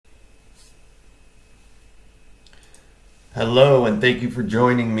Hello, and thank you for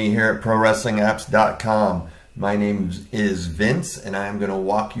joining me here at ProWrestlingApps.com. My name is Vince, and I'm going to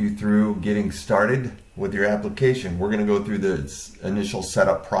walk you through getting started with your application. We're going to go through the initial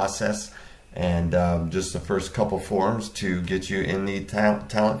setup process and just the first couple forms to get you in the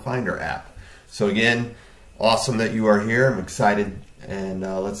Talent Finder app. So again, awesome that you are here. I'm excited, and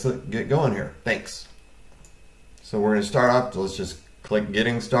let's get going here. Thanks. So we're going to start off. Let's just click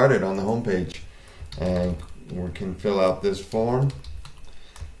Getting Started on the home page, and we can fill out this form.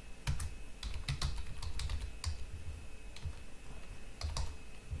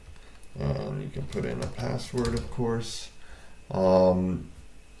 And you can put in a password, of course.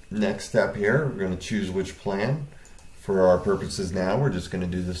 Next step here, we're going to choose which plan. For our purposes now, we're just going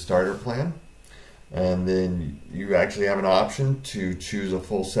to do the starter plan. And then you actually have an option to choose a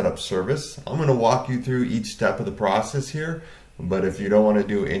full setup service. I'm going to walk you through each step of the process here. But if you don't want to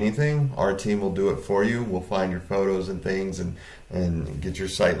do anything, our team will do it for you. We'll find your photos and things and get your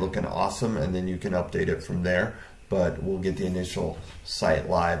site looking awesome, and then you can update it from there. But we'll get the initial site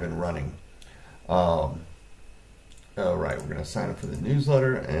live and running. All right, we're going to sign up for the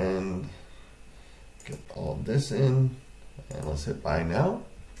newsletter and get all this in. And let's hit buy now.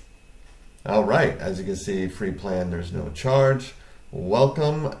 All right, as you can see, free plan, there's no charge.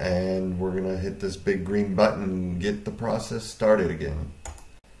 Welcome, and we're gonna hit this big green button and get the process started again.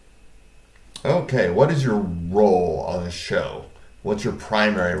 Okay, what is your role on the show? What's your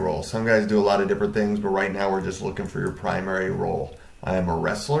primary role? Some guys do a lot of different things, but right now we're just looking for your primary role. I am a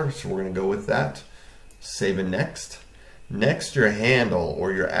wrestler, so we're gonna go with that. Save and next. Next, your handle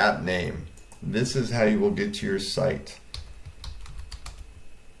or your app name. This is how you will get to your site.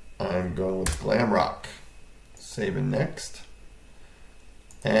 I'm going with Glamrock. Save and next.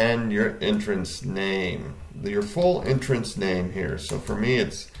 And your entrance name, your full entrance name here. So for me,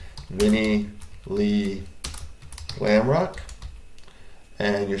 it's Vinny Lee Glamrock.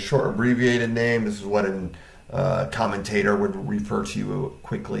 And your short abbreviated name, this is what a commentator would refer to you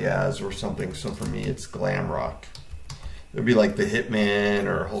quickly as or something. So for me, it's Glamrock. It would be like the Hitman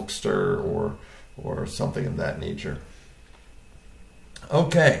or Hulkster or something of that nature.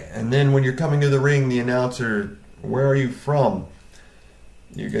 Okay, and then when you're coming to the ring, the announcer, where are you from?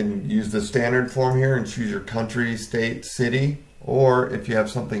 You can use the standard form here and choose your country, state, city, or if you have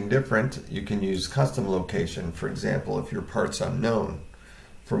something different, you can use custom location. For example, if your part's unknown.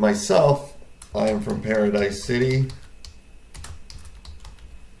 For myself, I am from Paradise City,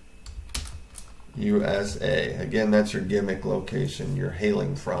 USA. Again, that's your gimmick location you're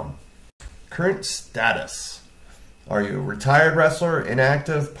hailing from. Current status. Are you a retired wrestler,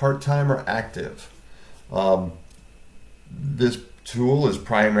 inactive, part-time, or active? This tool is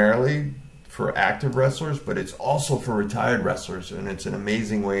primarily for active wrestlers, but it's also for retired wrestlers, and it's an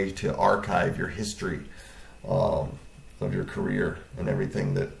amazing way to archive your history of your career and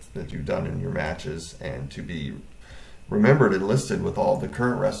everything that you've done in your matches, and to be remembered and listed with all the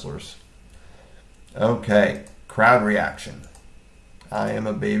current wrestlers. Okay, crowd reaction. I am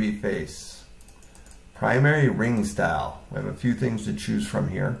a baby face. Primary ring style. We have a few things to choose from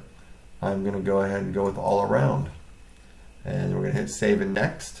here. I'm going to go ahead and go with all around. And we're going to hit save and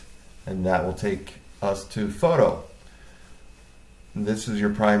next, and that will take us to photo. This is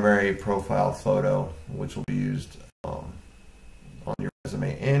your primary profile photo, which will be used on your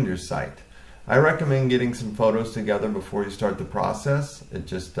resume and your site. I recommend getting some photos together before you start the process. It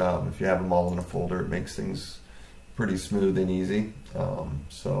just, if you have them all in a folder, it makes things pretty smooth and easy.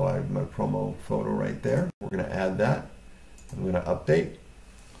 So I have my promo photo right there. We're going to add that. I'm going to update.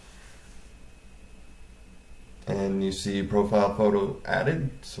 And you see profile photo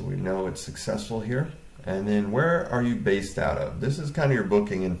added, so we know it's successful here. And then where are you based out of? This is kind of your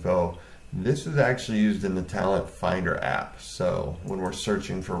booking info. This is actually used in the Talent Finder app. So when we're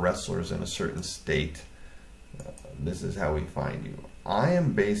searching for wrestlers in a certain state, this is how we find you. I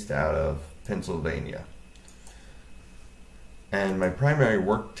am based out of Pennsylvania. And my primary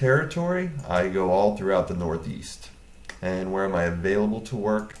work territory, I go all throughout the Northeast. And where am I available to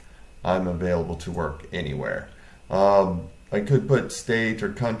work? I'm available to work anywhere. I could put state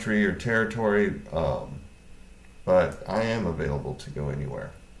or country or territory, but I am available to go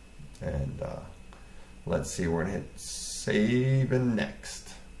anywhere. And let's see, we're going to hit save and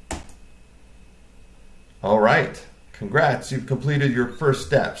next. All right, congrats, you've completed your first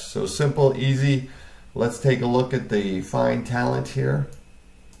steps. So simple, easy. Let's take a look at the Find Talent here.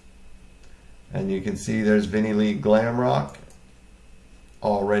 And you can see there's Vinny Lee Glamrock,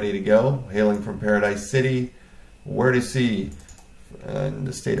 all ready to go, hailing from Paradise City. Where to see in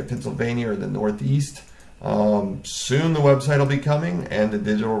the state of Pennsylvania or the Northeast. Soon the website will be coming, and the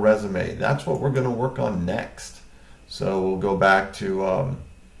digital resume. That's what we're going to work on next. So we'll go back to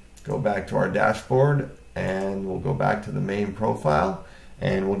our dashboard, and we'll go back to the main profile,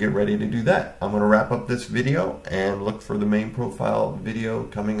 and we'll get ready to do that. I'm going to wrap up this video and look for the main profile video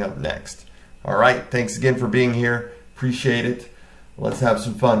coming up next. All right, thanks again for being here. Appreciate it. Let's have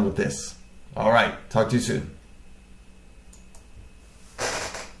some fun with this. All right, talk to you soon.